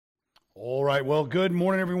All right, well, good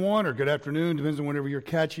morning, everyone, or good afternoon, depends on whenever you're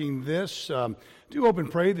catching this. Do hope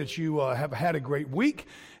and pray that you have had a great week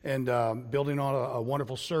and building on a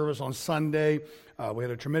wonderful service on Sunday. We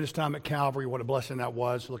had a tremendous time at Calvary. What a blessing that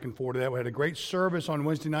was. Looking forward to that. We had a great service on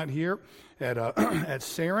Wednesday night here at at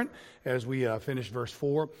Saron as we finished verse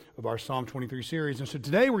 4 of our Psalm 23 series. And so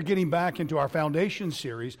today we're getting back into our Foundation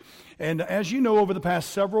series. And as you know, over the past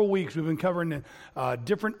several weeks, we've been covering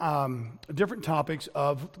different topics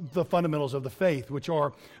of the fundamentals of the faith,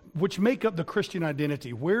 which make up the Christian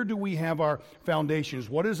identity. Where do we have our foundations?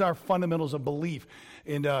 What is our fundamentals of belief?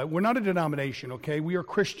 And we're not a denomination, okay? We are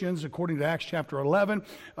Christians according to Acts chapter 11.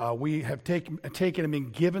 We have taken and been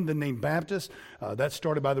given the name Baptist. That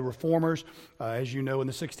started by the Reformers, as you know, in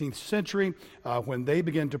the 16th century. When they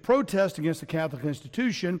began to protest against the Catholic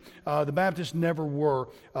institution, the Baptists never were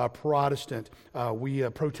Protestant. We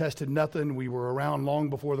protested nothing. We were around long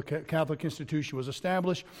before the Catholic institution was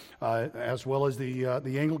established, as well as the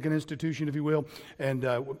Anglican institution, if you will. And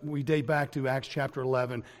we date back to Acts chapter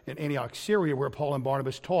 11 in Antioch, Syria, where Paul and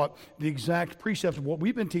Barnabas taught the exact precepts of what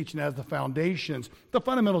we've been teaching as the foundations, the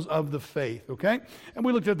fundamentals of the faith, okay? And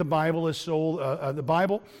we looked at the Bible as sole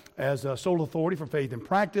authority for faith and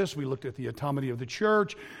practice. We looked at the autonomy of the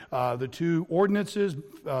church, the two ordinances,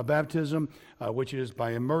 baptism, which is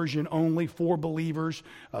by immersion only for believers,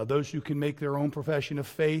 those who can make their own profession of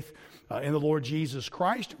faith in the Lord Jesus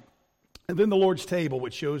Christ. And then the Lord's table,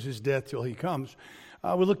 which shows his death till he comes.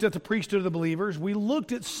 We looked at the priesthood of the believers. We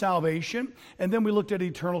looked at salvation, and then we looked at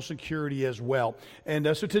eternal security as well.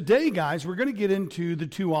 And so today, guys, we're going to get into the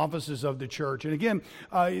two offices of the church. And again,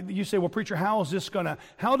 you say, well, preacher, how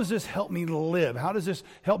does this help me live? How does this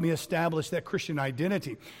help me establish that Christian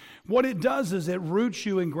identity? What it does is it roots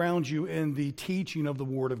you and grounds you in the teaching of the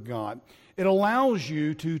Word of God. It allows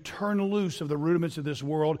you to turn loose of the rudiments of this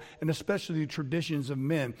world and especially the traditions of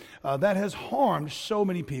men. That has harmed so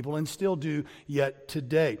many people and still do yet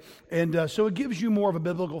today. And so it gives you more of a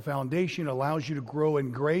biblical foundation, allows you to grow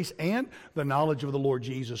in grace and the knowledge of the Lord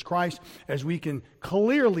Jesus Christ, as we can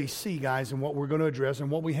clearly see, guys, in what we're going to address and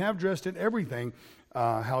what we have addressed in everything,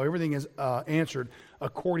 how everything is answered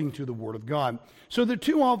according to the Word of God. So the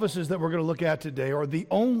two offices that we're going to look at today are the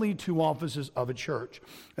only two offices of a church,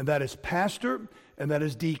 and that is pastor and that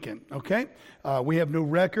is deacon, okay? We have no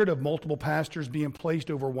record of multiple pastors being placed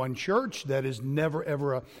over one church. That is never,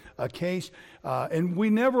 ever a case. And we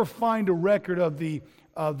never find a record of the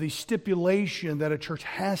stipulation that a church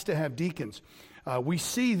has to have deacons. We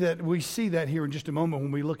see that here in just a moment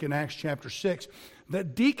when we look in Acts chapter 6,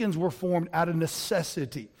 that deacons were formed out of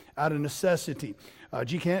necessity.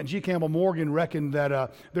 G. Campbell Morgan reckoned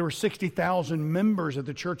that there were 60,000 members at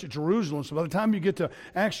the church at Jerusalem. So by the time you get to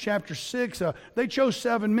Acts chapter 6, they chose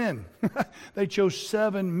 7 men. They chose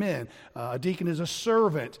 7 men. A deacon is a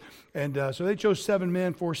servant. And so they chose 7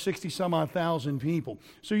 men for 60-some-odd thousand people.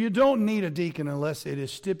 So you don't need a deacon unless it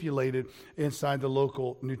is stipulated inside the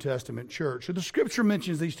local New Testament church. So the Scripture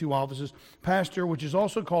mentions these two offices, pastor, which is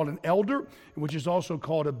also called an elder, which is also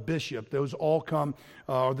called a bishop. Those all come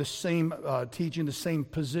the same teaching, the same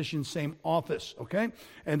position, same office, okay?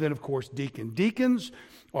 And then, of course, deacon. Deacons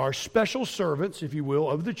are special servants, if you will,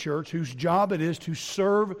 of the church, whose job it is to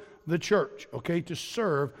serve the church, okay? To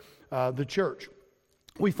serve the church.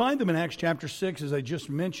 We find them in Acts chapter 6, as I just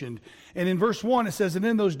mentioned. And in verse 1, it says, "And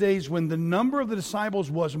in those days when the number of the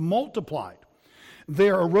disciples was multiplied,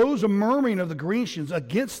 there arose a murmuring of the Grecians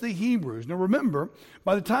against the Hebrews." Now remember,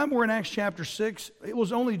 by the time we're in Acts chapter 6, it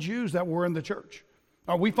was only Jews that were in the church.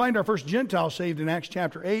 We find our first Gentile saved in Acts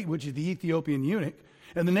chapter 8, which is the Ethiopian eunuch.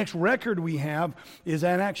 And the next record we have is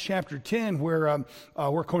in Acts chapter 10, where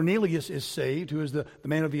Cornelius is saved, who is the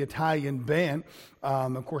man of the Italian band.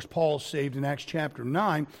 Of course, Paul's saved in Acts chapter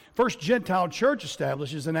 9. First Gentile church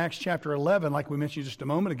establishes in Acts chapter 11, like we mentioned just a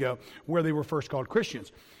moment ago, where they were first called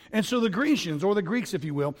Christians. And so the Grecians, or the Greeks, if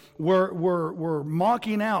you will, were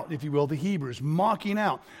mocking out, if you will, the Hebrews, mocking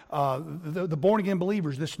out the born-again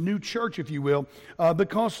believers, this new church, if you will,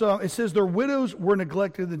 because it says their widows were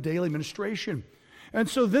neglected in the daily ministration. And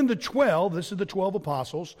so then the 12, this is the 12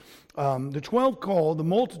 apostles, the 12 called the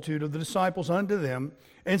multitude of the disciples unto them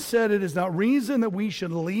and said, "It is not reason that we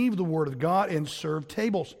should leave the word of God and serve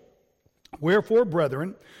tables. Wherefore,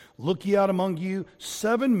 brethren, look ye out among you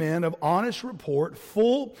 7 men of honest report,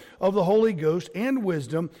 full of the Holy Ghost and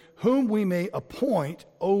wisdom, whom we may appoint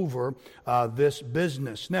over this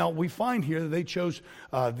business. Now, we find here that they chose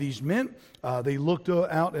these men. They looked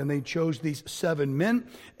out and they chose these 7 men.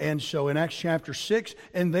 And so in Acts chapter 6,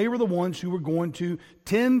 and they were the ones who were going to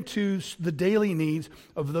tend to the daily needs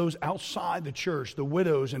of those outside the church, the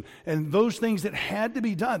widows, and those things that had to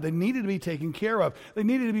be done. They needed to be taken care of. They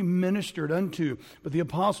needed to be ministered unto. But the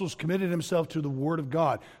apostles committed themselves to the Word of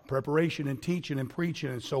God, preparation and teaching and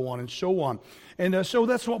preaching and so on and so on. And so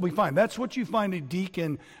that's what we find. That's what you find a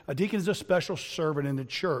deacon. A deacon is a special servant in the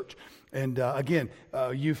church. And again,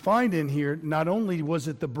 you find in here, not only was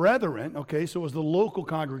it the brethren, okay, so it was the local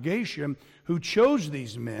congregation who chose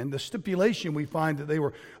these men. The stipulation, we find that they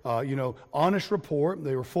were, honest report.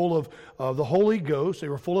 They were full of the Holy Ghost. They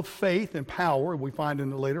were full of faith and power. We find in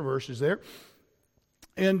the later verses there.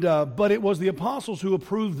 And but it was the apostles who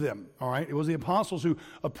approved them, all right? It was the apostles who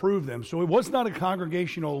approved them. So it was not a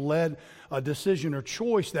congregational-led decision or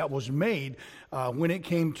choice that was made when it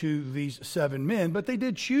came to these 7 men. But they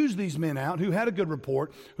did choose these men out who had a good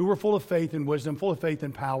report, who were full of faith and wisdom, full of faith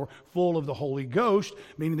and power, full of the Holy Ghost,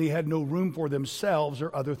 meaning they had no room for themselves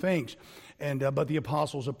or other things. But the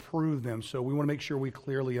apostles approved them. So we want to make sure we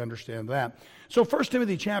clearly understand that. So 1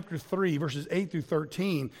 Timothy chapter 3, verses 8 through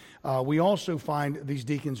 13, we also find these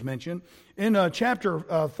deacons mentioned. In chapter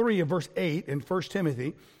 3 of verse 8 in 1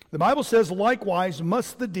 Timothy, the Bible says, likewise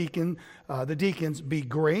must the deacons be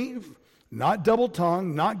grave, not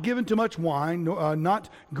double-tongued, not given to much wine, not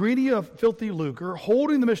greedy of filthy lucre,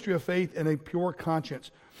 holding the mystery of faith in a pure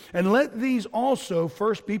conscience. And let these also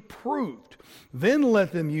first be proved. Then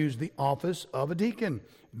let them use the office of a deacon,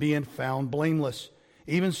 being found blameless.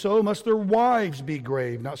 Even so must their wives be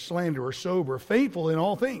grave, not slanderers, sober, faithful in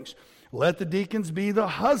all things. Let the deacons be the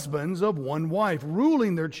husbands of one wife,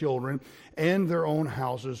 ruling their children and their own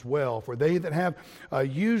houses well. For they that have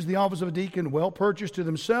used the office of a deacon well purchased to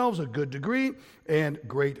themselves a good degree and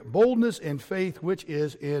great boldness and faith which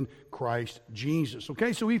is in Christ Jesus.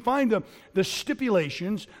 Okay, so we find the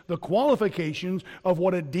stipulations, the qualifications of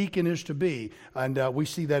what a deacon is to be. And we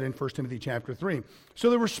see that in 1 Timothy chapter 3. So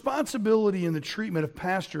the responsibility in the treatment of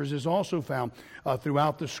pastors is also found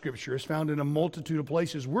throughout the Scripture. It's found in a multitude of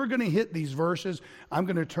places. We're going to hit these verses. I'm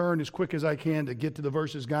going to turn as quick as I can to get to the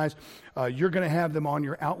verses, guys. You're going to have them on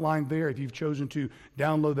your outline there. If you've chosen to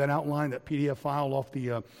download that outline, that PDF file off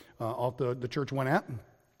the Church One app.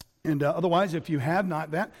 And otherwise, if you have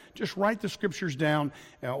not that, just write the Scriptures down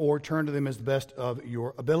or turn to them as the best of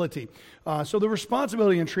your ability. So the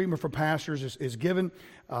responsibility and treatment for pastors is given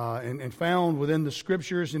and found within the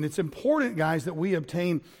Scriptures. And it's important, guys, that we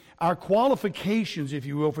obtain our qualifications, if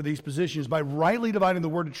you will, for these positions by rightly dividing the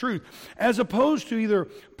word of truth, as opposed to either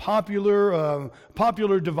popular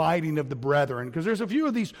dividing of the brethren. Because there's a few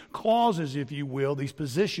of these clauses, if you will, these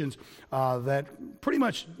positions that pretty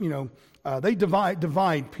much, they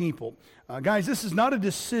divide people. Guys, this is not a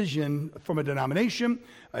decision from a denomination.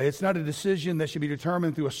 It's not a decision that should be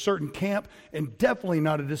determined through a certain camp, and definitely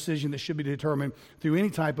not a decision that should be determined through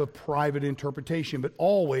any type of private interpretation, but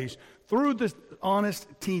always through the honest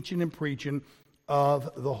teaching and preaching of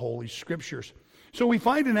the Holy Scriptures. So we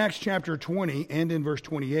find in Acts chapter 20 and in verse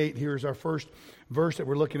 28, here's our first verse that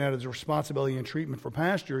we're looking at as responsibility and treatment for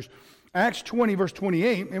pastors. Acts 20, verse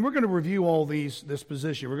 28, and we're going to review all this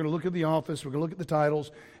position. We're going to look at the office, we're going to look at the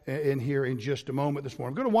titles in here in just a moment this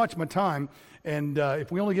morning. I'm going to watch my time, and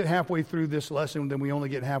if we only get halfway through this lesson, then we only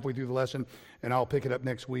get halfway through the lesson, and I'll pick it up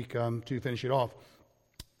next week to finish it off.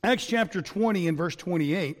 Acts chapter 20 and verse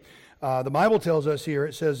 28, the Bible tells us here,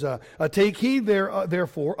 it says, take heed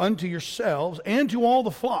therefore unto yourselves and to all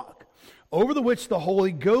the flock, over the which the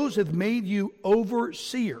Holy Ghost hath made you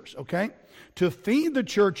overseers, okay? To feed the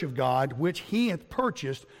church of God, which he hath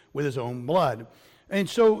purchased with his own blood. And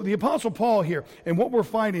so the Apostle Paul here, and what we're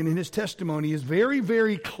finding in his testimony is very,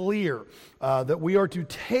 very clear that we are to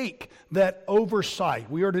take that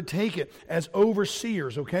oversight. We are to take it as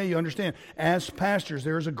overseers, okay? You understand? As pastors,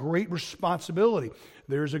 there is a great responsibility.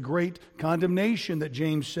 There's a great condemnation that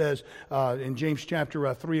James says in James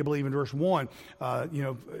chapter 3, I believe in verse 1.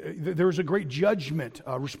 There's a great judgment,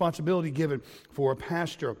 responsibility given for a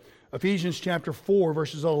pastor. Ephesians chapter 4,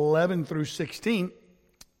 verses 11 through 16,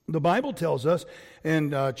 the Bible tells us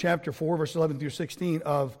in chapter 4, verse 11 through 16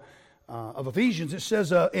 of Ephesians, it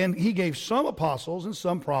says, and he gave some apostles and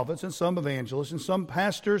some prophets and some evangelists and some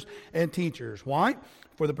pastors and teachers. Why?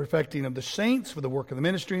 For the perfecting of the saints, for the work of the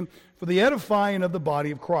ministry, for the edifying of the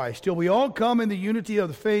body of Christ, till we all come in the unity of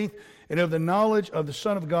the faith and of the knowledge of the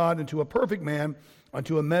Son of God, into a perfect man,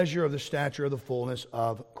 unto a measure of the stature of the fullness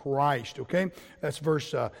of Christ. Okay, that's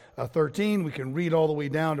verse 13. We can read all the way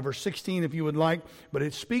down to verse 16 if you would like, but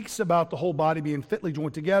it speaks about the whole body being fitly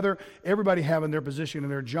joined together, everybody having their position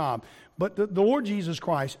and their job. But the Lord Jesus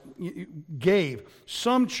Christ gave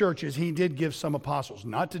some churches, he did give some apostles.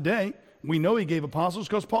 Not today. We know he gave apostles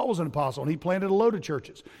because Paul was an apostle and he planted a load of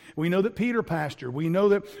churches. We know that Peter pastored. We know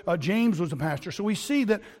that James was a pastor. So we see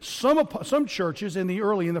that some churches in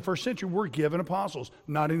the first century were given apostles,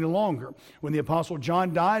 not any longer. When the apostle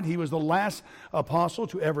John died, he was the last apostle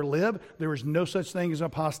to ever live. There is no such thing as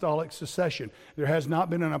apostolic succession. There has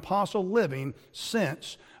not been an apostle living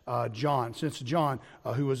since John,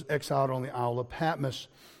 who was exiled on the Isle of Patmos.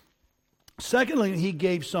 Secondly, he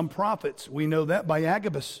gave some prophets. We know that by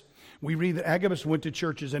Agabus. We read that Agabus went to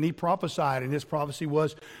churches and he prophesied, and his prophecy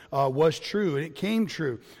was true, and it came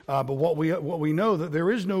true. But what we know that there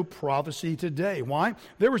is no prophecy today. Why?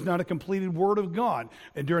 There was not a completed word of God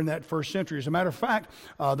during that first century. As a matter of fact,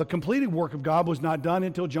 the completed work of God was not done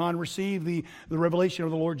until John received the revelation of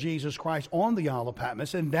the Lord Jesus Christ on the Isle of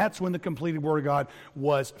Patmos, and that's when the completed word of God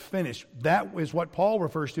was finished. That is what Paul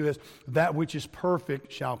refers to as that which is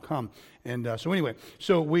perfect shall come. And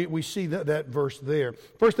so we see that verse there.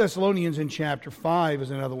 1 Thessalonians in chapter 5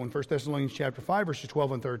 is another one. 1 Thessalonians chapter 5, verses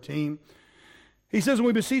 12 and 13. He says, "And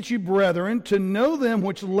we beseech you, brethren, to know them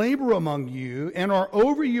which labor among you, and are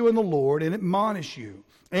over you in the Lord, and admonish you,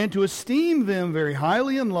 and to esteem them very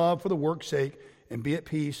highly in love for the work's sake, and be at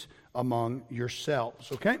peace among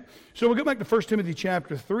yourselves." Okay? So we'll go back to 1 Timothy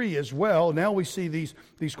chapter 3 as well. Now we see these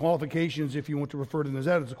qualifications, if you want to refer to them as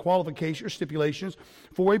that, as a qualification or stipulations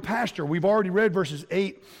for a pastor. We've already read verses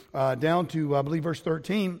 8 down to, I believe, verse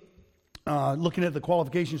 13, looking at the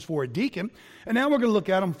qualifications for a deacon. And now we're going to look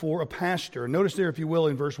at them for a pastor. Notice there, if you will,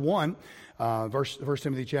 in verse 1, 1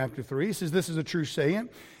 Timothy chapter 3, it says, "This is a true saying.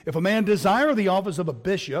 If a man desire the office of a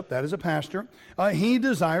bishop," that is a pastor, "he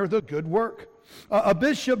desireth a good work. A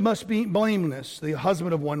bishop must be blameless, the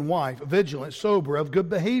husband of one wife, vigilant, sober, of good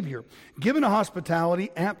behavior, given to hospitality,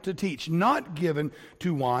 apt to teach, not given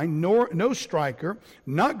to wine, no striker,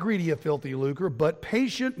 not greedy of filthy lucre, but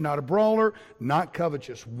patient, not a brawler, not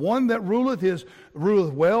covetous, one that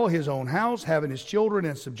ruleth well his own house, having his children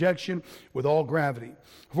in subjection with all gravity.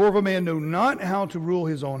 For if a man know not how to rule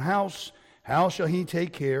his own house, how shall he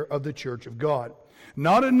take care of the church of God?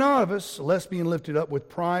 Not a novice, lest being lifted up with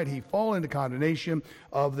pride, he fall into condemnation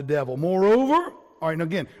of the devil. Moreover," all right, now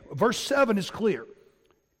again, verse 7 is clear.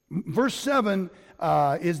 Verse 7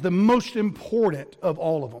 is the most important of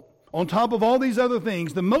all of them. On top of all these other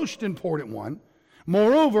things, the most important one,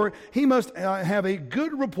 "Moreover, he must have a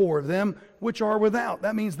good rapport of them which are without."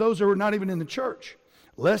 That means those who are not even in the church,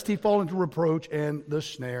 "lest he fall into reproach and the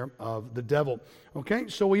snare of the devil." Okay,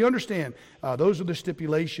 so we understand those are the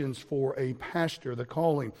stipulations for a pastor, the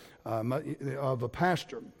calling of a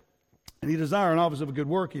pastor. "And he desire an office of a good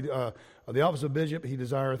work, the office of bishop, he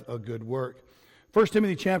desireth a good work." 1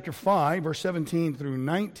 Timothy chapter 5, verse 17 through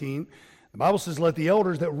 19, the Bible says, "Let the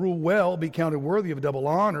elders that rule well be counted worthy of double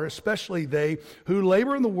honor, especially they who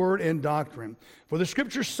labor in the word and doctrine. For the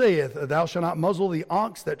scripture saith, Thou shalt not muzzle the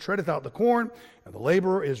ox that treadeth out the corn, and the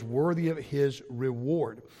laborer is worthy of his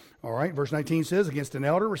reward." All right, verse 19 says, "Against an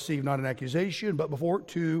elder receive not an accusation, but before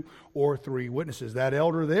 2 or 3 witnesses." That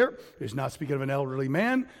elder there is not speaking of an elderly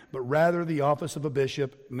man, but rather the office of a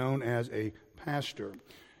bishop known as a pastor.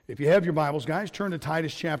 If you have your Bibles, guys, turn to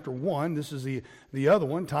Titus chapter 1. This is the other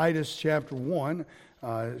one, Titus chapter 1.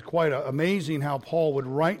 It's quite amazing how Paul would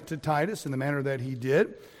write to Titus in the manner that he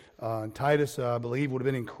did. Titus, I believe, would have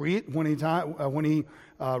been in Crete when he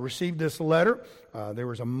received this letter. There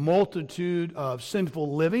was a multitude of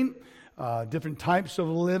sinful living, different types of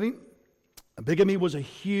living. Bigamy was a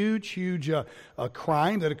huge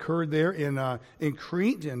crime that occurred there in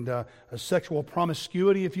Crete, and a sexual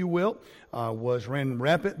promiscuity, if you will, ran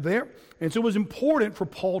rampant there. And so it was important for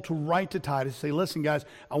Paul to write to Titus, say, "Listen, guys,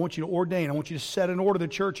 I want you to ordain, I want you to set in order the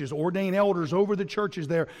churches, ordain elders over the churches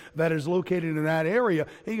there that is located in that area."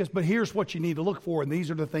 And he goes, "But here's what you need to look for, and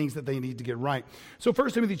these are the things that they need to get right." So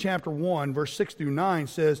 1 Timothy chapter 1, verse 6 through 9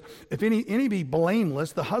 says, "If any be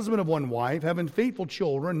blameless, the husband of one wife, having faithful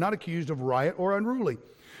children, not accused of riot or unruly.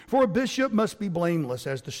 For a bishop must be blameless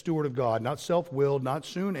as the steward of God, not self-willed, not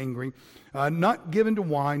soon angry, not given to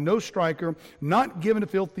wine, no striker, not given to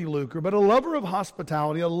filthy lucre, but a lover of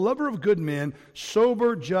hospitality, a lover of good men,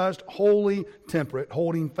 sober, just, holy, temperate,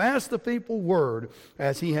 holding fast the faithful word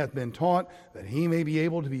as he hath been taught, that he may be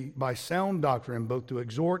able to be by sound doctrine both to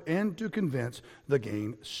exhort and to convince the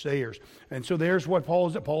gainsayers." And so there's what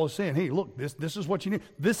Paul is saying. Hey, look, this is what you need.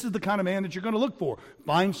 This is the kind of man that you're going to look for.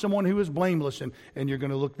 Find someone who is blameless, and you're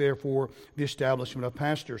going to look there for the establishment of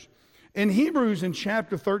pastors. In Hebrews, in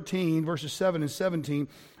chapter 13, verses 7 and 17,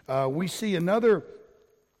 we see another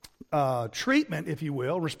treatment, if you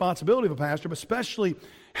will, responsibility of a pastor, but especially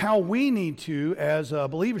how we need to, as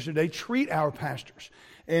believers today, treat our pastors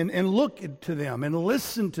and look to them and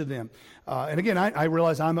listen to them. And again, I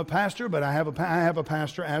realize I'm a pastor, but I have a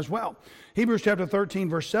pastor as well. Hebrews chapter 13,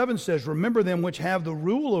 verse 7 says, "Remember them which have the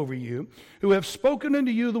rule over you, who have spoken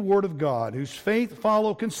unto you the word of God, whose faith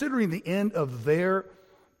follow, considering the end of their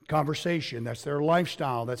conversation." That's their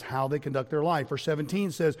lifestyle. That's how they conduct their life. Verse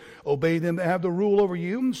 17 says, "Obey them that have the rule over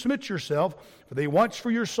you, and submit yourself, for they watch for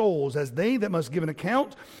your souls, as they that must give an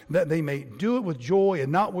account, that they may do it with joy and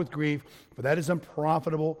not with grief, for that is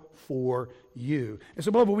unprofitable for you." And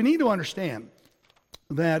so, beloved, we need to understand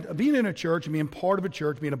that being in a church and being part of a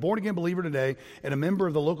church, being a born-again believer today and a member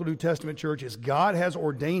of the local New Testament church, as God has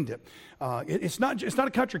ordained it. It's not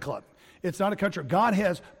a country club. It's not a country. God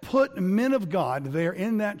has put men of God there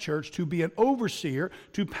in that church to be an overseer,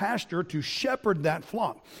 to pastor, to shepherd that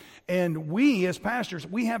flock. And we, as pastors,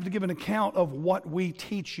 we have to give an account of what we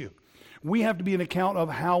teach you. We have to be an account of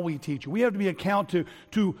how we teach you. We have to be an account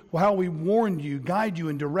to how we warn you, guide you,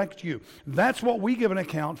 and direct you. That's what we give an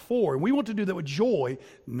account for. And we want to do that with joy,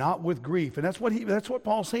 not with grief. And that's what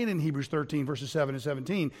Paul's saying in Hebrews 13, verses 7 and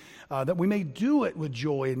 17, that we may do it with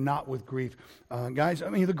joy and not with grief. Guys, I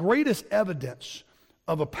mean, the greatest evidence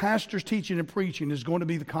of a pastor's teaching and preaching is going to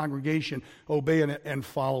be the congregation obeying it and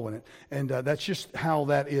following it. And that's just how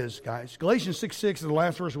that is, guys. Galatians 6:6 is the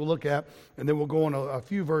last verse we'll look at, and then we'll go on a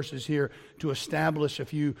few verses here to establish a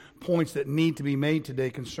few points that need to be made today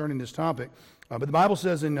concerning this topic. But the Bible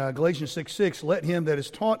says in Galatians 6:6, "Let him that is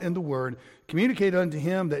taught in the word communicate unto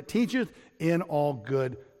him that teacheth in all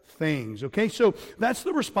good things." Okay, so that's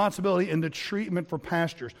the responsibility and the treatment for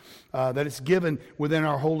pastors that is given within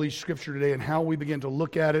our Holy Scripture today, and how we begin to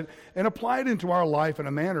look at it and apply it into our life in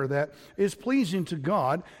a manner that is pleasing to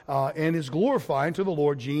God and is glorifying to the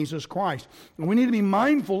Lord Jesus Christ. And we need to be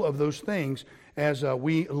mindful of those things as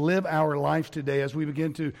we live our life today, as we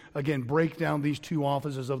begin to, again, break down these two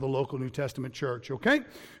offices of the local New Testament church. Okay,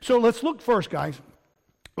 so let's look first, guys.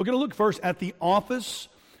 We're going to look first at the office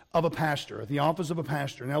of a pastor, the office of a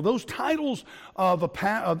pastor. Now, those titles of a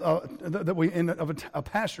pastor,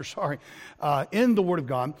 in the Word of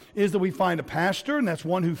God is that we find a pastor, and that's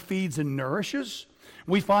one who feeds and nourishes.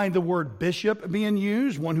 We find the word bishop being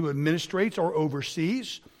used, one who administrates or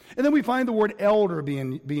oversees. And then we find the word elder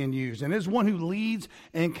being used, and it is one who leads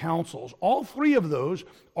and counsels. All three of those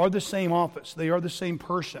are the same office. They are the same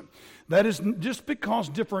person. That is, just because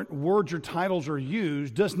different words or titles are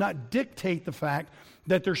used does not dictate the fact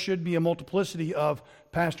that there should be a multiplicity of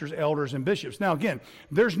pastors, elders, and bishops. Now, again,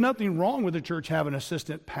 there's nothing wrong with the church having an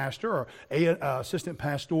assistant pastor or assistant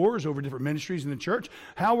pastors over different ministries in the church.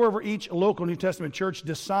 However, each local New Testament church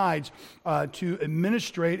decides to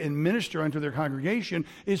administrate and minister unto their congregation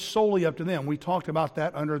is solely up to them. We talked about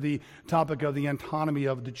that under the topic of the autonomy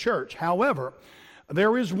of the church. However,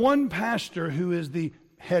 there is one pastor who is the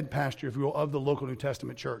head pastor, if you will, of the local New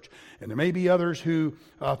Testament church. And there may be others who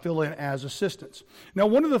fill in as assistants. Now,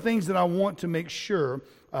 one of the things that I want to make sure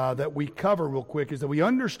that we cover real quick is that we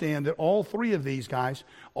understand that all three of these guys,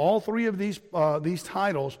 all three of these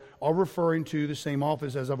titles are referring to the same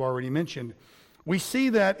office, as I've already mentioned. We see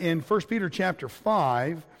that in 1 Peter chapter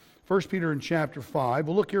 5. 1 Peter in chapter 5.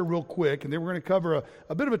 We'll look here real quick, and then we're going to cover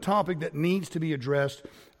a bit of a topic that needs to be addressed.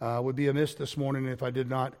 Would be amiss this morning if I did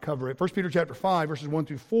not cover it. 1 Peter chapter 5, verses 1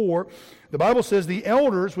 through 4. The Bible says, "The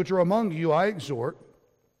elders which are among you I exhort,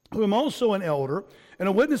 who am also an elder, and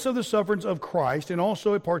a witness of the sufferings of Christ, and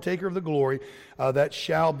also a partaker of the glory that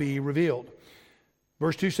shall be revealed."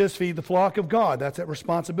 Verse 2 says, "Feed the flock of God." That's that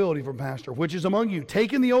responsibility for a pastor. "Which is among you,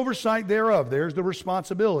 taking the oversight thereof." There's the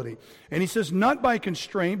responsibility. And he says, "Not by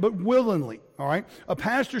constraint, but willingly." All right? A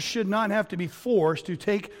pastor should not have to be forced to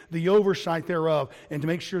take the oversight thereof and to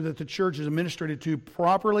make sure that the church is administered to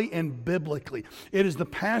properly and biblically. It is the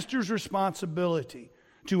pastor's responsibility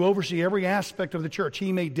to oversee every aspect of the church.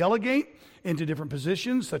 He may delegate into different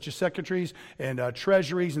positions, such as secretaries and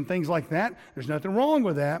treasuries and things like that. There's nothing wrong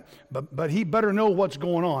with that, but he better know what's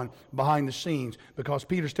going on behind the scenes, because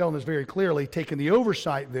Peter's telling us very clearly, taking the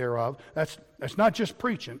oversight thereof. That's not just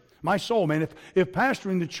preaching. My soul, man, if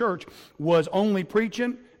pastoring the church was only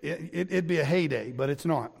preaching, it'd be a heyday, but it's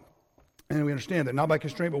not. And we understand that, not by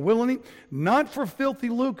constraint, but willingly, not for filthy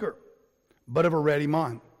lucre, but of a ready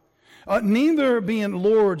mind. Neither being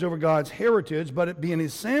lords over God's heritage, but it being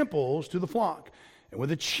examples to the flock. And with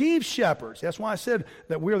the chief shepherds, that's why I said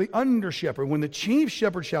that we are the under shepherd. When the chief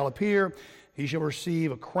shepherd shall appear, he shall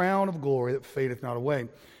receive a crown of glory that fadeth not away.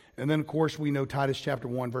 And then, of course, we know Titus chapter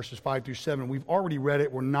 1, verses 5 through 7. We've already read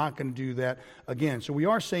it. We're not going to do that again. So we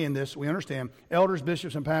are saying this. We understand elders,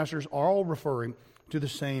 bishops, and pastors are all referring to the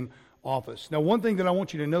same office. Now, one thing that I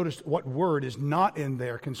want you to notice, what word is not in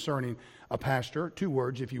there concerning a pastor, 2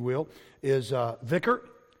 words, if you will, is vicar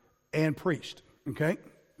and priest. Okay?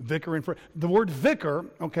 Vicar and priest. The word vicar,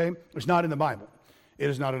 okay, is not in the Bible. It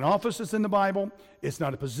is not an office that's in the Bible. It's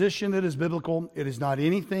not a position that is biblical. It is not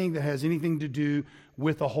anything that has anything to do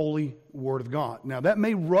with the holy Word of God. Now, that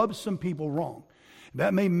may rub some people wrong.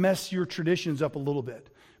 That may mess your traditions up a little bit.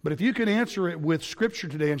 But if you can answer it with Scripture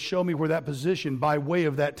today and show me where that position, by way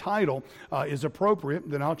of that title, is appropriate,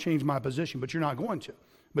 then I'll change my position. But you're not going to.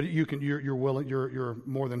 But you can. You're willing. You're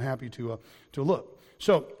more than happy to look.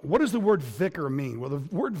 So, what does the word vicar mean? Well,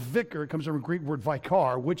 the word vicar comes from the Greek word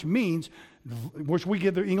vikar, which we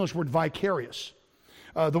get the English word vicarious.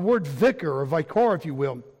 The word vicar, or vikar, if you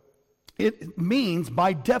will, it means,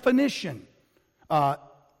 by definition,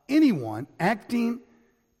 anyone acting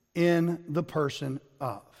in the person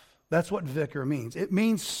of. That's what vicar means. It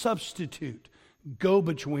means substitute,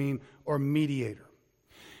 go-between, or mediator.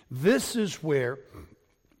 This is where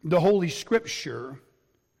the Holy Scripture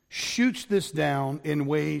shoots this down in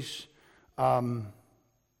ways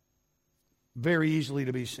very easily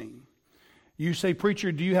to be seen. You say,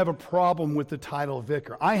 preacher, do you have a problem with the title of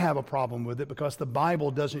vicar? I have a problem with it because the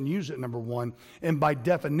Bible doesn't use it, number one. And by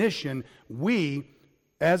definition, we,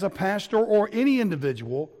 as a pastor or any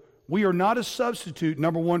individual, we are not a substitute,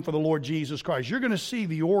 number one, for the Lord Jesus Christ. You're going to see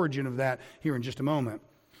the origin of that here in just a moment.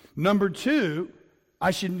 Number two,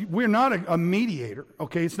 we're not a mediator,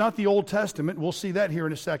 okay? It's not the Old Testament. We'll see that here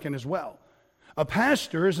in a second as well. A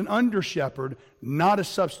pastor is an under-shepherd, not a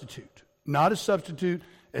substitute. Not a substitute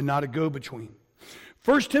and not a go-between.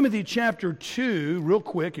 1 Timothy chapter 2, real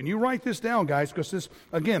quick, and you write this down, guys, because this,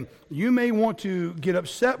 again, you may want to get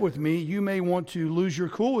upset with me. You may want to lose your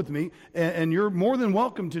cool with me, and you're more than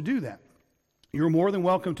welcome to do that. You're more than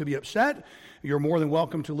welcome to be upset. You're more than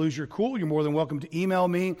welcome to lose your cool. You're more than welcome to email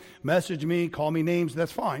me, message me, call me names.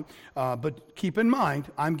 That's fine. But keep in mind,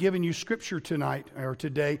 I'm giving you Scripture tonight or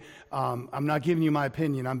today. I'm not giving you my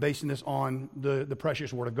opinion. I'm basing this on the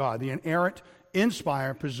precious Word of God, the inerrant,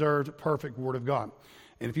 inspired, preserved, perfect Word of God.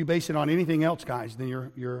 And if you base it on anything else, guys, then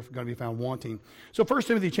you're going to be found wanting. So 1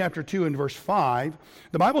 Timothy chapter 2 and verse 5,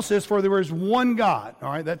 the Bible says, for there is one God. All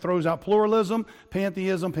right, that throws out pluralism,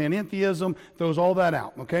 pantheism, panentheism, throws all that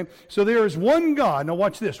out. Okay, so there is one God. Now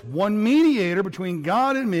watch this. One mediator between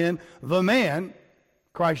God and men, the man,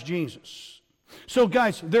 Christ Jesus. So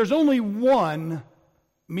guys, there's only one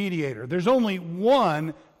mediator. There's only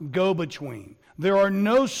one go-between. There are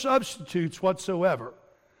no substitutes whatsoever.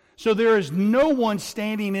 So there is no one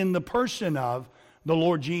standing in the person of the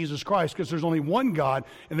Lord Jesus Christ, because there's only one God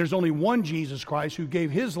and there's only one Jesus Christ who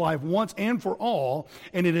gave his life once and for all,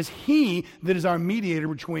 and it is he that is our mediator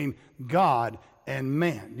between God and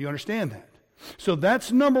man. Do you understand that? So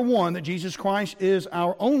that's number one, that Jesus Christ is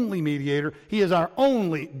our only mediator. He is our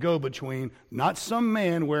only go-between, not some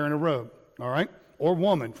man wearing a robe, all right? Or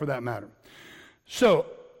woman, for that matter. So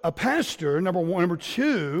a pastor, number one. Number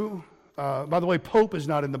two, by the way, Pope is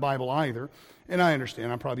not in the Bible either. And I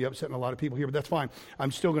understand, I'm probably upsetting a lot of people here, but that's fine.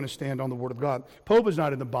 I'm still going to stand on the Word of God. Pope is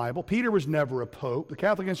not in the Bible. Peter was never a pope. The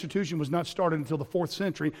Catholic institution was not started until the 4th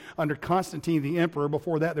century under Constantine the Emperor.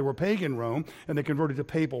 Before that, they were pagan Rome, and they converted to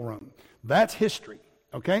papal Rome. That's history,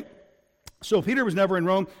 okay? So Peter was never in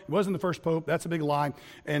Rome. He wasn't the first pope. That's a big lie.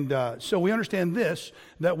 And so we understand this,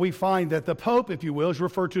 that we find that the pope, if you will, is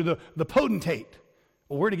referred to the potentate.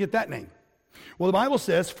 Well, where did he get that name? Well, the Bible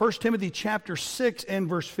says, 1 Timothy chapter 6 and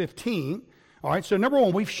verse 15. All right, so number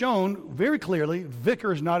one, we've shown very clearly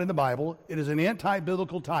vicar is not in the Bible. It is an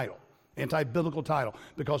anti-biblical title. Anti-biblical title,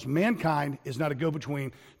 because mankind is not a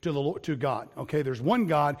go-between to God. Okay, there's one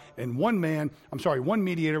God and one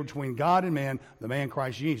mediator between God and man, the man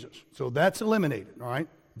Christ Jesus. So that's eliminated. All right,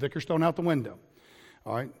 vicar's thrown out the window.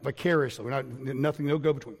 All right, vicariously, no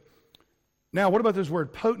go-between. Now, what about this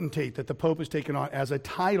word potentate that the Pope has taken on as a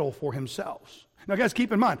title for himself? Now, guys,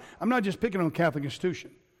 keep in mind, I'm not just picking on the Catholic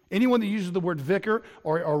institution. Anyone that uses the word vicar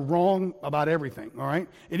are wrong about everything, all right?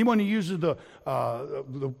 Anyone who uses the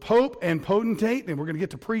Pope and potentate, and we're going to get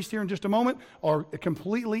to priest here in just a moment, are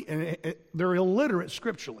completely, they're illiterate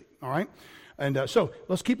scripturally, all right? And so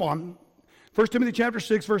let's keep on. 1 Timothy chapter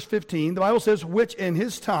 6, verse 15, the Bible says, which in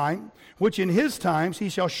his times he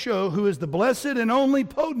shall show who is the blessed and only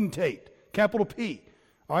potentate, capital P,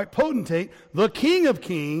 all right, potentate, the King of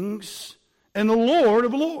kings and the Lord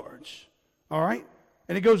of lords, all right?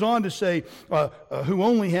 And it goes on to say, who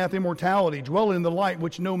only hath immortality, dwell in the light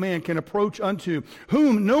which no man can approach unto,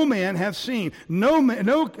 whom no man hath seen,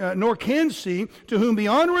 nor can see, to whom be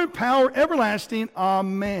honor and power everlasting.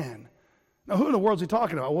 Amen. Now, who in the world is he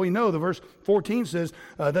talking about? Well, we know the verse 14 says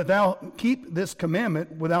that thou keep this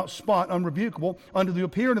commandment without spot, unrebukable, unto the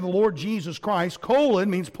appearing of the Lord Jesus Christ,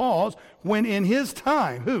 means pause, when in his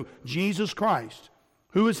time, who? Jesus Christ.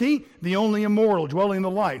 Who is he? The only immortal, dwelling in the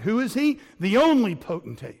light. Who is he? The only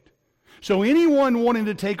potentate. So anyone wanting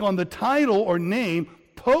to take on the title or name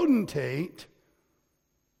potentate,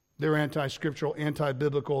 they're anti-scriptural,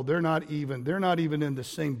 anti-biblical. They're not even in the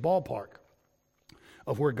same ballpark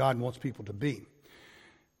of where God wants people to be.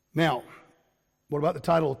 Now, what about the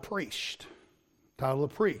title of priest? Title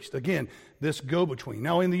of priest. Again, this go-between.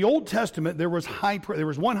 Now, in the Old Testament, there was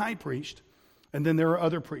one high priest, and then there are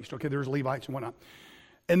other priests. Okay, there's Levites and whatnot.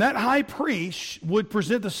 And that high priest would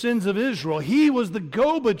present the sins of Israel. He was the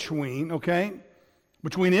go-between, okay,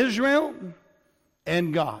 between Israel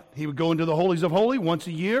and God. He would go into the holies of holies once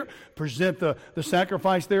a year, present the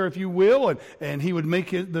sacrifice there, if you will, and he would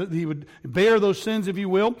he would bear those sins, if you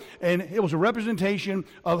will, and it was a representation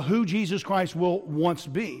of who Jesus Christ will once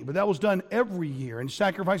be. But that was done every year, and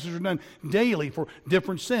sacrifices were done daily for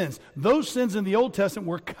different sins. Those sins in the Old Testament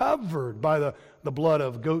were covered by the blood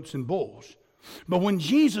of goats and bulls. But when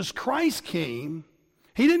Jesus Christ came,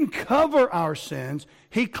 he didn't cover our sins.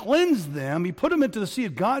 He cleansed them. He put them into the sea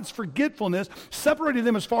of God's forgetfulness, separated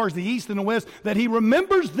them as far as the east and the west, that he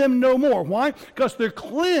remembers them no more. Why? Because they're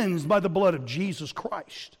cleansed by the blood of Jesus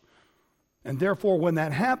Christ. And therefore, when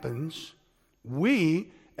that happens,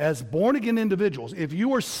 we, as born-again individuals, if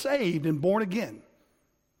you are saved and born again,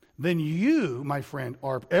 then you, my friend,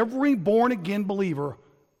 every born-again believer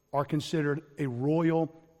are considered a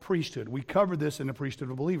royal priesthood. We covered this in the priesthood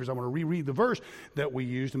of believers. I want to reread the verse that we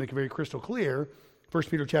used to make it very crystal clear. 1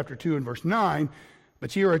 Peter chapter 2 and verse 9.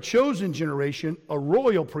 But ye are a chosen generation, a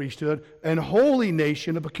royal priesthood, an holy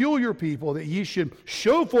nation, a peculiar people, that ye should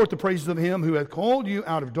show forth the praises of him who hath called you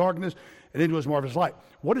out of darkness and into his marvelous light.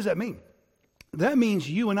 What does that mean? That means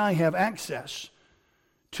you and I have access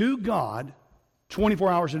to God 24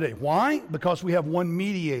 hours a day. Why? Because we have one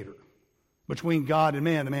mediator between God and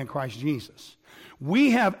man, the man Christ Jesus.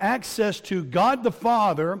 We have access to God the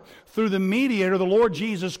Father through the mediator, the Lord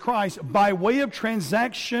Jesus Christ, by way of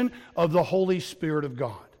transaction of the Holy Spirit of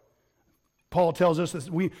God. Paul tells us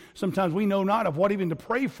that sometimes we know not of what even to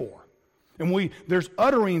pray for. And there's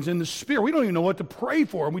utterings in the Spirit. We don't even know what to pray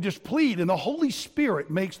for. And we just plead. And the Holy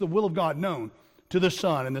Spirit makes the will of God known to the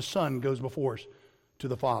Son. And the Son goes before us to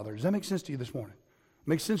the Father. Does that make sense to you this morning? It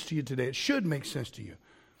makes sense to you today. It should make sense to you.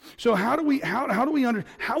 So how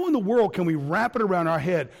in the world can we wrap it around our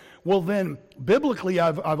head? Well, then, biblically,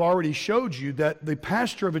 I've already showed you that the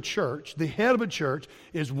pastor of a church, the head of a church,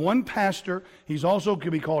 is one pastor. He's also can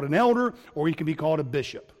be called an elder, or he can be called a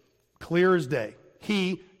bishop. Clear as day.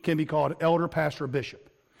 He can be called elder, pastor, or bishop.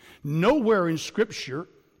 Nowhere in Scripture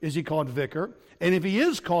is he called vicar, and if he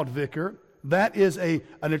is called vicar, that is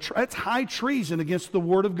that's high treason against the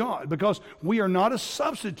Word of God, because we are not a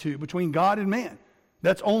substitute between God and man.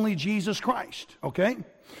 That's only Jesus Christ, okay?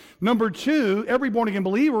 Number two, every born-again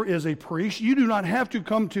believer is a priest. You do not have to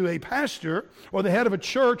come to a pastor or the head of a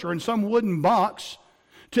church or in some wooden box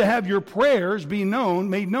to have your prayers made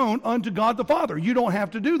known unto God the Father. You don't have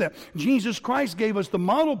to do that. Jesus Christ gave us the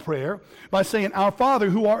model prayer by saying, Our Father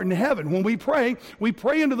who art in heaven. When we pray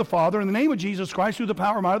unto the Father in the name of Jesus Christ through the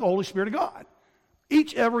power and might of the Holy Spirit of God.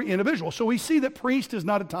 Every individual. So we see that priest is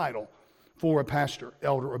not a title for a pastor,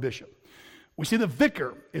 elder, or bishop. We see that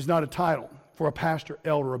vicar is not a title for a pastor,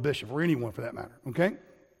 elder, or bishop, or anyone for that matter, okay?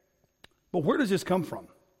 But where does this come from?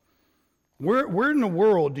 Where in the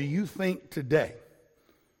world do you think today,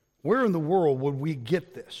 where in the world would we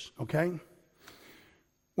get this, okay?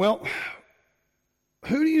 Well,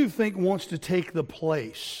 who do you think wants to take the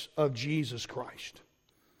place of Jesus Christ?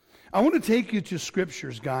 I want to take you to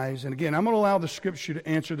Scriptures, guys. And again, I'm going to allow the Scripture to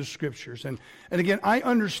answer the Scriptures. And again, I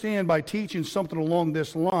understand by teaching something along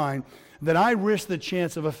this line that I risk the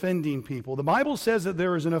chance of offending people. The Bible says that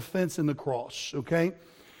there is an offense in the cross, okay?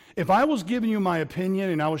 If I was giving you my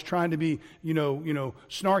opinion and I was trying to be,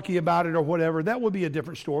 snarky about it or whatever, that would be a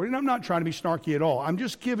different story. And I'm not trying to be snarky at all. I'm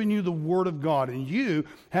just giving you the Word of God. And you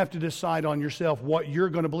have to decide on yourself what you're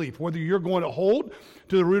going to believe. Whether you're going to hold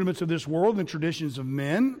to the rudiments of this world and the traditions of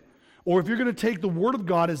men, or if you're going to take the Word of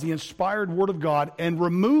God as the inspired Word of God and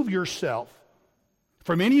remove yourself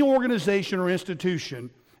from any organization or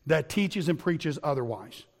institution that teaches and preaches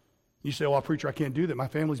otherwise. You say, well, preacher, I can't do that. My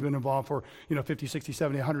family's been involved for 50, 60,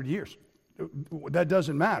 70, 100 years. That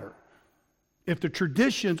doesn't matter. If the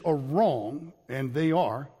traditions are wrong, and they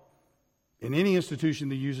are, in any institution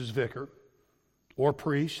that uses vicar or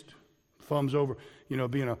priest, thumbs over,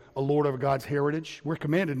 being a lord over God's heritage, we're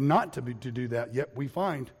commanded not to do that, yet we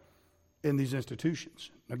find in these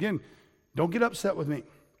institutions. Again, don't get upset with me.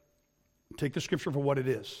 Take the scripture for what it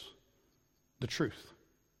is, the truth.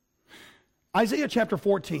 Isaiah chapter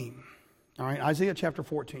 14. All right, Isaiah chapter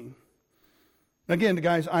 14. Again,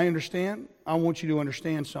 guys, I understand. I want you to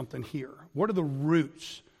understand something here. What are the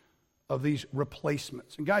roots of these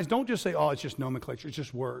replacements? And guys, don't just say, oh, it's just nomenclature, it's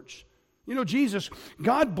just words. Jesus,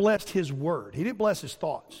 God blessed his word. He didn't bless his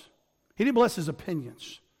thoughts. He didn't bless his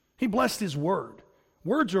opinions. He blessed his word.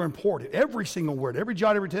 Words are important. Every single word, every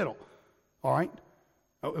jot, every tittle. All right?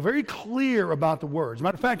 Very clear about the words.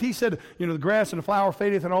 Matter of fact, he said, the grass and the flower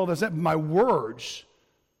fadeth and all this, but my words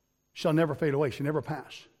shall never fade away, shall never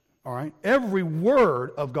pass. All right? Every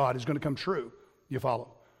word of God is going to come true. You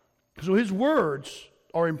follow? So his words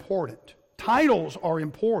are important. Titles are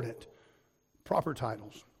important. Proper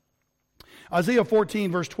titles. Isaiah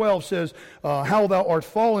 14 verse 12 says, how thou art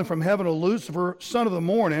fallen from heaven, O Lucifer, son of the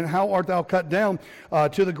morning, how art thou cut down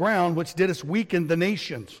to the ground, which didst weaken the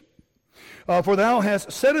nations. For thou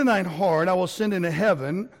hast said in thine heart, I will ascend into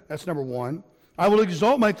heaven. That's number one. I will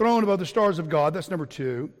exalt my throne above the stars of God. That's number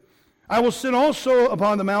two. I will sit also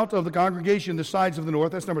upon the mount of the congregation, the sides of the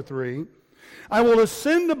north. That's number three. I will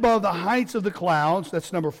ascend above the heights of the clouds.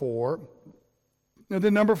 That's number four. And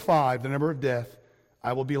then number five, the number of death.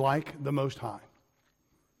 I will be like the Most High.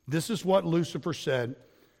 This is what Lucifer said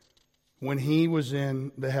when he was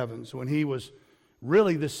in the heavens, when he was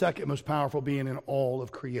really the second most powerful being in all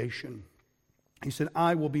of creation. He said,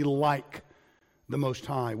 I will be like the Most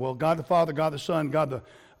High. Well, God the Father, God the Son, God the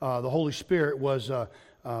Holy Spirit was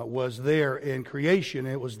there in creation.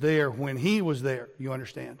 It was there when he was there, you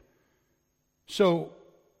understand? So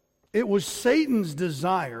it was Satan's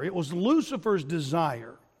desire, it was Lucifer's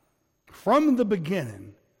desire from the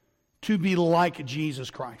beginning to be like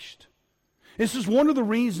Jesus Christ. This is one of the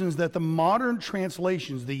reasons that the modern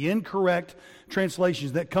translations, the incorrect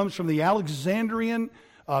translations that comes from the Alexandrian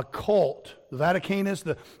cult, the Vaticanus,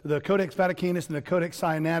 the Codex Vaticanus and the Codex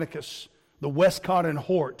Sinaiticus, the Westcott and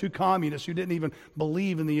Hort, two communists who didn't even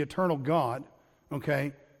believe in the eternal God,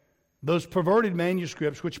 okay? Those perverted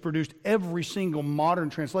manuscripts which produced every single modern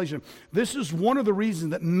translation. This is one of the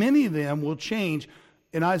reasons that many of them will change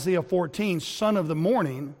in Isaiah 14, son of the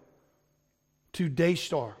morning, to day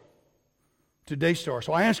star. To day star.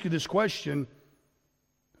 So I ask you this question,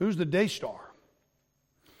 who's the day star?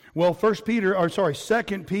 Well, 2 Peter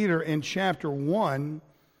in chapter 1,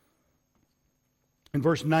 in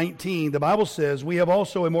verse 19, the Bible says, we have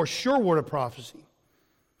also a more sure word of prophecy,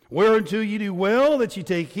 whereunto ye do well that ye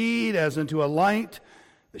take heed as unto a light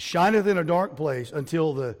that shineth in a dark place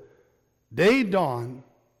until the day dawn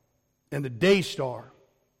and the day star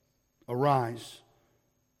arise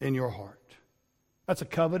in your heart. That's a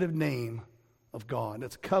coveted name of God.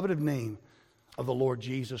 That's a coveted name of the Lord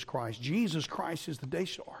Jesus Christ. Jesus Christ is the day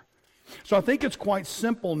star. So I think it's quite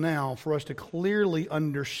simple now for us to clearly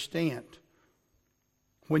understand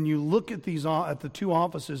when you look at the two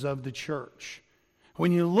offices of the church,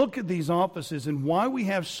 when you look at these offices and why we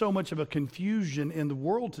have so much of a confusion in the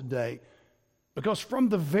world today, because from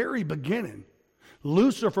the very beginning,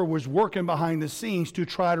 Lucifer was working behind the scenes to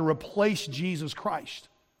try to replace Jesus Christ,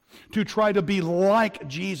 to try to be like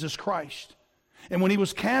Jesus Christ. And when he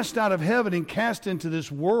was cast out of heaven and cast into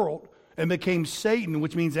this world and became Satan,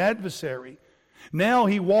 which means adversary, now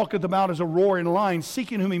he walketh about as a roaring lion,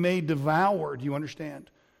 seeking whom he may devour. Do you understand?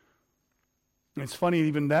 It's funny,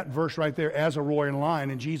 even that verse right there, as a roaring lion,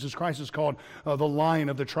 and Jesus Christ is called the Lion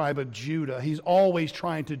of the tribe of Judah. He's always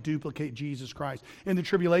trying to duplicate Jesus Christ. In the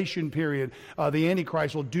tribulation period, the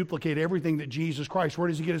Antichrist will duplicate everything that Jesus Christ. Where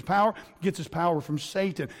does he get his power? He gets his power from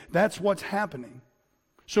Satan. That's what's happening.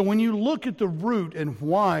 So when you look at the root and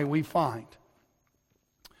why we find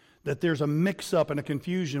that there's a mix-up and a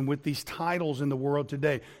confusion with these titles in the world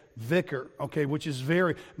today, vicar, okay, which is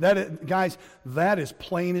guys, that is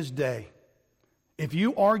plain as day. If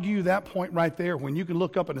you argue that point right there, when you can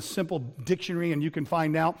look up in a simple dictionary and you can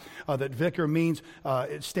find out that vicar means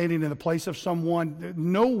standing in the place of someone,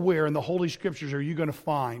 nowhere in the Holy Scriptures are you going to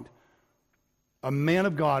find a man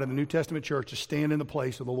of God in the New Testament church to stand in the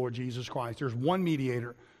place of the Lord Jesus Christ. There's one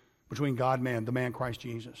mediator between God and man, the man Christ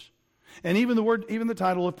Jesus. And even the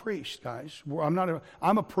title of priest, guys.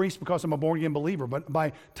 I'm a priest because I'm a born-again believer, but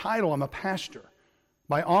by title, I'm a pastor.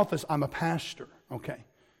 By office, I'm a pastor, okay?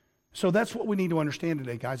 So that's what we need to understand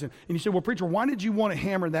today, guys. And you say, well, preacher, why did you want to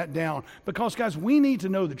hammer that down? Because, guys, we need to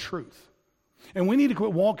know the truth. And we need to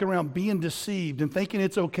quit walking around being deceived and thinking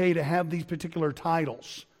it's okay to have these particular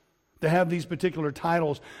titles, and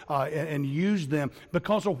use them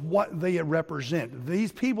because of what they represent.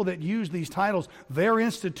 These people that use these titles, their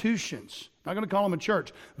institutions, I'm not going to call them a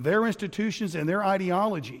church, their institutions and their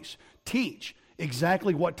ideologies teach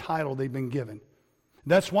exactly what title they've been given.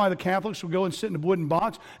 That's why the Catholics will go and sit in a wooden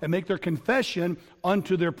box and make their confession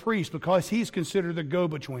unto their priest, because he's considered the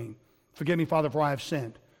go-between. Forgive me, Father, for I have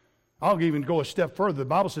sinned. I'll even go a step further. The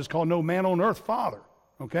Bible says, call no man on earth Father.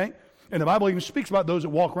 Okay? And the Bible even speaks about those that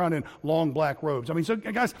walk around in long black robes. I mean, so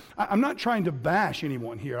guys, I'm not trying to bash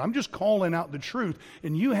anyone here. I'm just calling out the truth.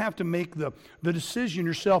 And you have to make the decision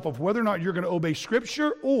yourself of whether or not you're going to obey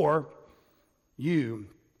Scripture or you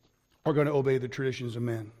are going to obey the traditions of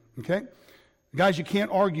men. Okay? Guys, you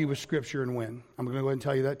can't argue with Scripture and win. I'm going to go ahead and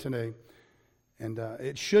tell you that today. And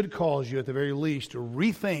it should cause you, at the very least, to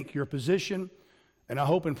rethink your position. And I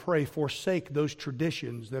hope and pray forsake those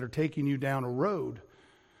traditions that are taking you down a road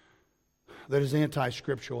that is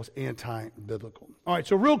anti-scriptural, it's anti-biblical. All right,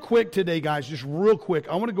 so real quick today, guys, just real quick,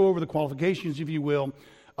 I want to go over the qualifications, if you will,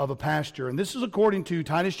 of a pastor. And this is according to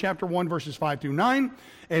Titus chapter 1, verses 5 through 9,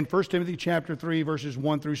 and 1 Timothy chapter 3, verses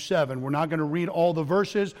 1 through 7. We're not going to read all the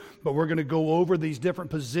verses, but we're going to go over these different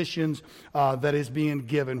positions that is being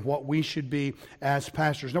given, what we should be as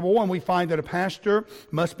pastors. Number one, we find that a pastor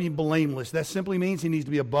must be blameless. That simply means he needs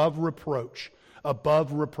to be above reproach.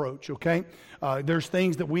 Above reproach, okay? There's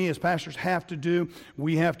things that we as pastors have to do.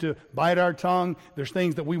 We have to bite our tongue. There's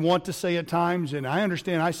things that we want to say at times, and I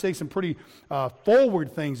understand I say some pretty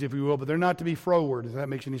forward things, if you will, but they're not to be froward, if that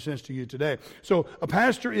makes any sense to you today. So a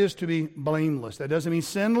pastor is to be blameless. That doesn't mean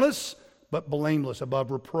sinless, but blameless, above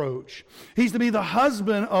reproach. He's to be the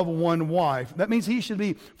husband of one wife. That means he should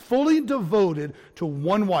be fully devoted to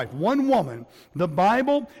one wife, one woman. The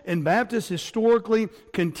Bible and Baptists historically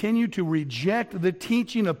continue to reject the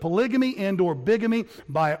teaching of polygamy and or bigamy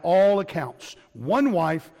by all accounts. One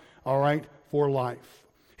wife, all right, for life.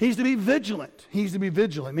 He's to be vigilant. He's to be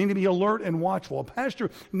vigilant, meaning to be alert and watchful. A pastor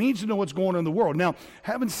needs to know what's going on in the world. Now,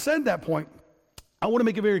 having said that point, I want to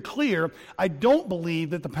make it very clear, I don't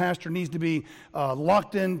believe that the pastor needs to be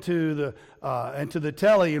locked into the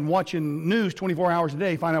telly and watching news 24 hours a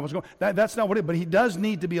day, find out what's going on. That's not what it is, but he does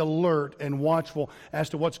need to be alert and watchful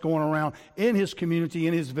as to what's going around in his community,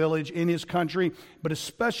 in his village, in his country, but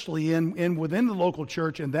especially in within the local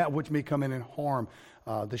church and that which may come in and harm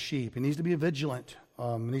the sheep. He needs to be vigilant.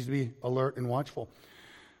 He needs to be alert and watchful.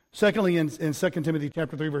 Secondly, in 2 Timothy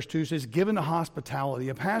chapter 3, verse 2 says, given to hospitality.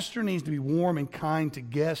 A pastor needs to be warm and kind to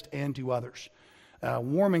guests and to others.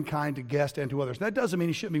 Warm and kind to guests and to others. That doesn't mean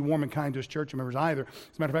he shouldn't be warm and kind to his church members either.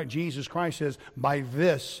 As a matter of fact, Jesus Christ says, by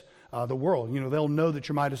this, the world, they'll know that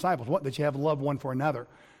you're my disciples. What? That you have love one for another.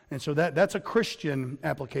 And so that's a Christian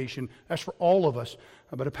application. That's for all of us.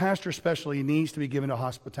 But a pastor especially needs to be given to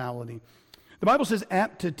hospitality. The Bible says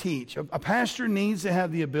apt to teach. A pastor needs to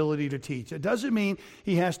have the ability to teach. It doesn't mean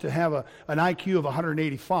he has to have an IQ of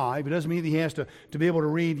 185. It doesn't mean that he has to be able to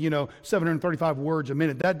read, 735 words a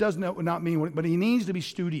minute. That does not mean, but he needs to be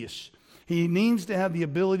studious. He needs to have the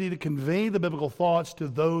ability to convey the biblical thoughts to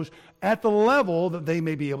those at the level that they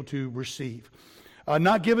may be able to receive.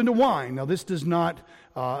 Not given to wine. Now, this does not,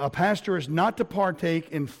 a pastor is not to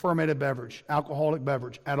partake in fermented beverage, alcoholic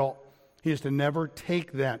beverage at all. He is to never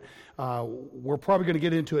take that. We're probably going to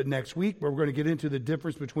get into it next week, where we're going to get into the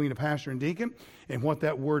difference between a pastor and deacon and what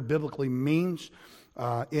that word biblically means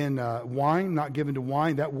in wine, not given to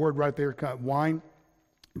wine. That word right there, wine,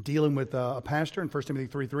 dealing with a pastor in 1 Timothy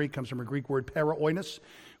 3:3 comes from a Greek word paraoinos,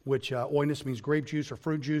 which oinos means grape juice or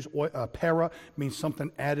fruit juice. Para means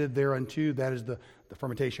something added thereunto. That is the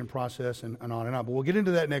fermentation process and on and on. But we'll get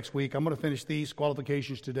into that next week. I'm going to finish these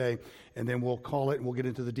qualifications today, and then we'll call it, and we'll get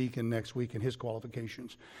into the deacon next week and his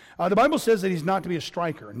qualifications. The Bible says that he's not to be a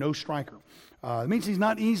striker, no striker. It means he's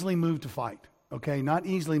not easily moved to fight. Okay, not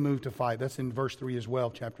easily moved to fight. That's in verse 3 as well,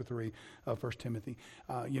 chapter 3 of 1 Timothy.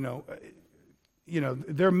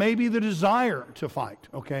 There may be the desire to fight,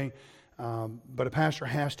 okay? But a pastor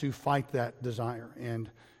has to fight that desire and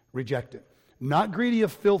reject it. Not greedy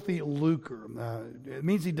of filthy lucre. It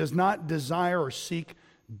means he does not desire or seek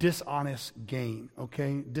dishonest gain,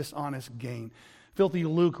 okay? Dishonest gain. Filthy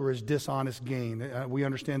lucre is dishonest gain. We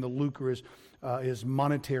understand the lucre is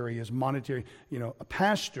monetary, a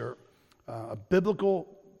pastor, a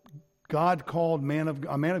biblical, God-called man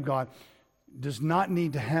of God, does not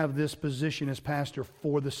need to have this position as pastor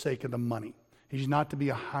for the sake of the money. He's not to be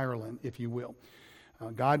a hireling, if you will.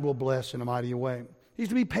 God will bless in a mighty way. He's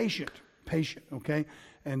to be patient, okay?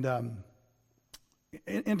 And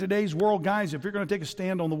in today's world, guys, if you're going to take a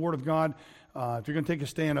stand on the Word of God, if you're going to take a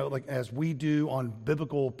stand like as we do on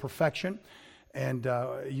biblical perfection, and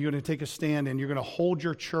you're going to take a stand and you're going to hold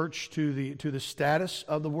your church to the status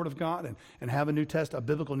of the Word of God and have a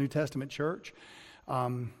biblical New Testament church,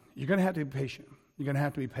 you're going to have to be patient. You're going to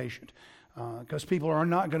have to be patient because people are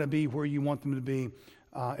not going to be where you want them to be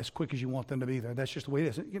as quick as you want them to be there. That's just the way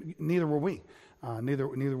it is. Neither were we. Neither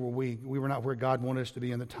were we. We were not where God wanted us to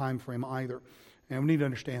be in the time frame either. And we need to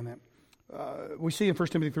understand that. We see in 1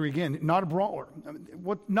 Timothy 3 again, not a brawler.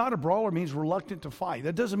 What not a brawler means reluctant to fight.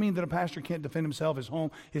 That doesn't mean that a pastor can't defend himself, his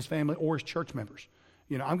home, his family, or his church members.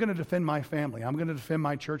 I'm going to defend my family. I'm going to defend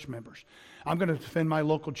my church members. I'm going to defend my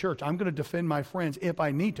local church. I'm going to defend my friends if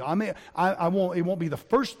I need to. It won't be the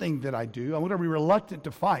first thing that I do. I'm going to be reluctant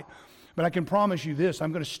to fight. But I can promise you this,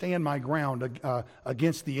 I'm going to stand my ground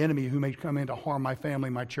against the enemy who may come in to harm my family,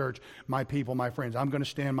 my church, my people, my friends. I'm going to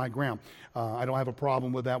stand my ground. I don't have a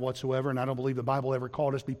problem with that whatsoever, and I don't believe the Bible ever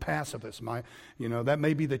called us to be pacifists. That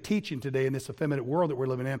may be the teaching today in this effeminate world that we're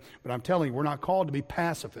living in, but I'm telling you, we're not called to be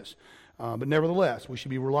pacifists. But nevertheless, we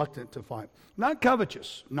should be reluctant to fight. Not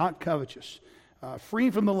covetous.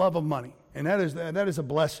 Free from the love of money. And that is a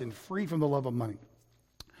blessing, free from the love of money.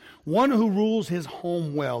 One who rules his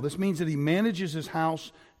home well. This means that he manages his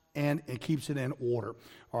house and it keeps it in order.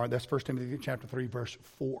 All right, that's 1 Timothy chapter 3, verse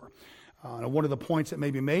 4. Now one of the points that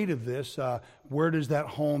may be made of this, where does that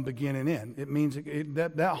home begin and end? It means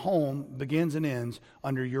that home begins and ends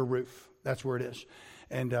under your roof. That's where it is.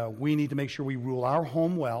 And we need to make sure we rule our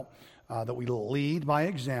home well, that we lead by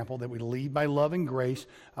example, that we lead by love and grace,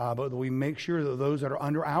 but that we make sure that those that are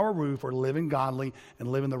under our roof are living godly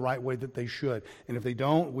and living the right way that they should. And if they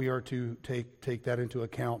don't, we are to take that into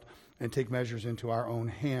account and take measures into our own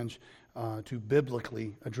hands to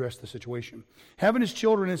biblically address the situation. Having his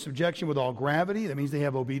children in subjection with all gravity, that means they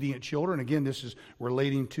have obedient children. Again, this is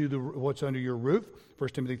relating to what's under your roof. 1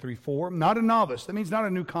 Timothy 3:4. Not a novice. That means not a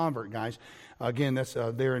new convert, guys. Again, that's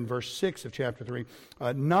there in verse 6 of chapter 3.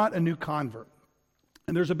 Not a new convert.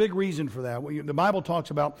 And there's a big reason for that. The Bible talks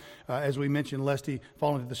about, as we mentioned, lest he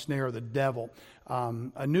fall into the snare of the devil.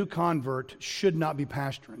 A new convert should not be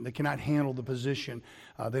pastoring. They cannot handle the position.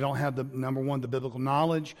 They don't have the biblical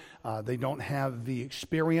knowledge. They don't have the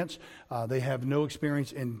experience. They have no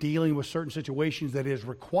experience in dealing with certain situations that is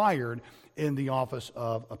required in the office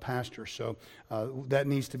of a pastor. So that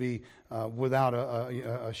needs to be without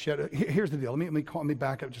a shed. Here's the deal. Let me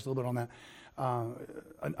back up just a little bit on that.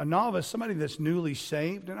 A novice, somebody that's newly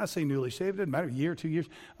saved, and I say newly saved, it doesn't matter, a year, 2 years,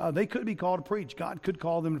 they could be called to preach. God could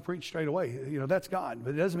call them to preach straight away. That's God,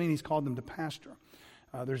 but it doesn't mean he's called them to pastor.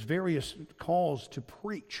 There's various calls to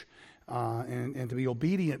preach and to be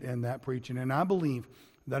obedient in that preaching, and I believe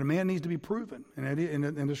that a man needs to be proven,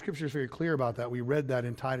 and the scripture is very clear about that. We read that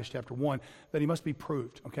in Titus chapter 1, that he must be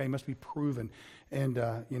proved, okay? He must be proven, and,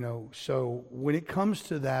 so when it comes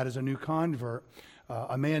to that as a new convert,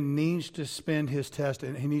 a man needs to spend his test,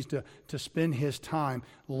 and he needs to spend his time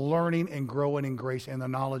learning and growing in grace and the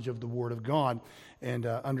knowledge of the Word of God, and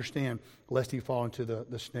understand lest he fall into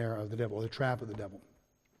the snare of the devil, or the trap of the devil.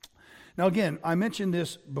 Now again, I mentioned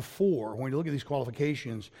this before, when you look at these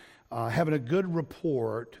qualifications, having a good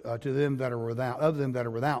report to them that are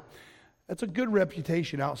without, that's a good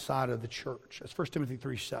reputation outside of the church. That's 1 Timothy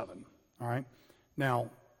 3:7, all right? Now,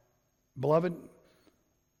 beloved,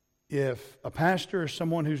 if a pastor is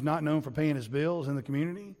someone who's not known for paying his bills in the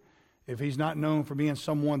community, if he's not known for being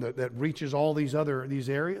someone that reaches all these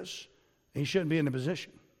areas, he shouldn't be in the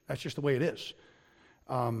position. That's just the way it is.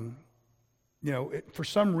 For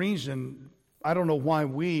some reason, I don't know why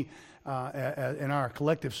we, in our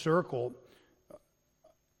collective circle,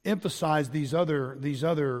 emphasize these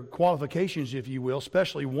other qualifications, if you will,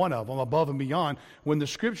 especially one of them, above and beyond, when the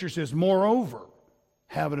Scripture says, moreover,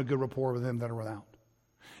 having a good rapport with them that are without.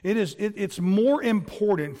 It's more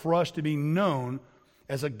important for us to be known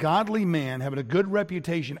as a godly man, having a good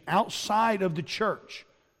reputation outside of the church.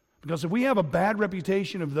 Because if we have a bad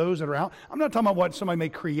reputation of those that are out, I'm not talking about what somebody may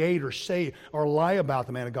create or say or lie about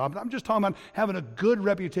the man of God, but I'm just talking about having a good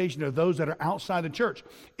reputation of those that are outside the church.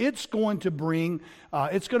 It's going to bring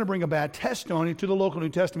a bad testimony to the local New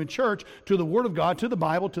Testament church, to the Word of God, to the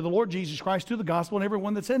Bible, to the Lord Jesus Christ, to the gospel, and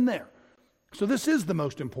everyone that's in there. So this is the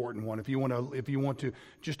most important one. If you want to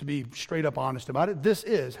just to be straight up honest about it, this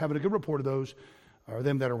is having a good report of those or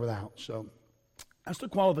them that are without. So that's the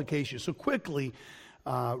qualifications. So quickly,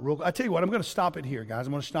 I tell you what, I'm going to stop it here, guys.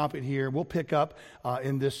 I'm going to stop it here. We'll pick up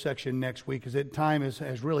in this section next week because time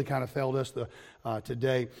has really kind of failed us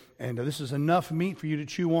today. And this is enough meat for you to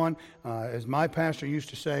chew on. As my pastor used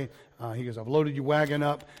to say, he goes, I've loaded your wagon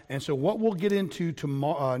up. And so what we'll get into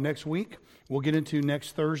next week, we'll get into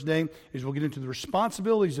next Thursday, is we'll get into the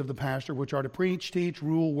responsibilities of the pastor, which are to preach, teach,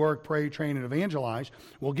 rule, work, pray, train, and evangelize.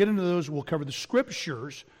 We'll get into those. We'll cover the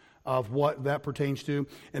scriptures of what that pertains to.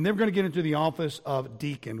 And then we're going to get into the office of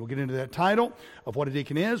deacon. We'll get into that title of what a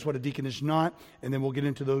deacon is, what a deacon is not, and then we'll get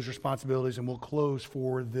into those responsibilities, and we'll close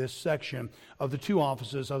for this section of the two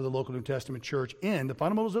offices of the local New Testament church in the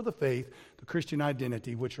fundamentals of the faith, the Christian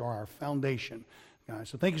identity, which are our foundation. Guys,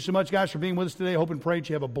 so thank you so much, guys, for being with us today. I hope and pray that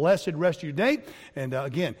you have a blessed rest of your day. And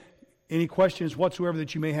again, any questions whatsoever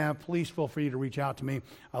that you may have, please feel free to reach out to me.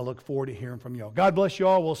 I look forward to hearing from you all. God bless you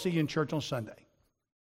all. We'll see you in church on Sunday.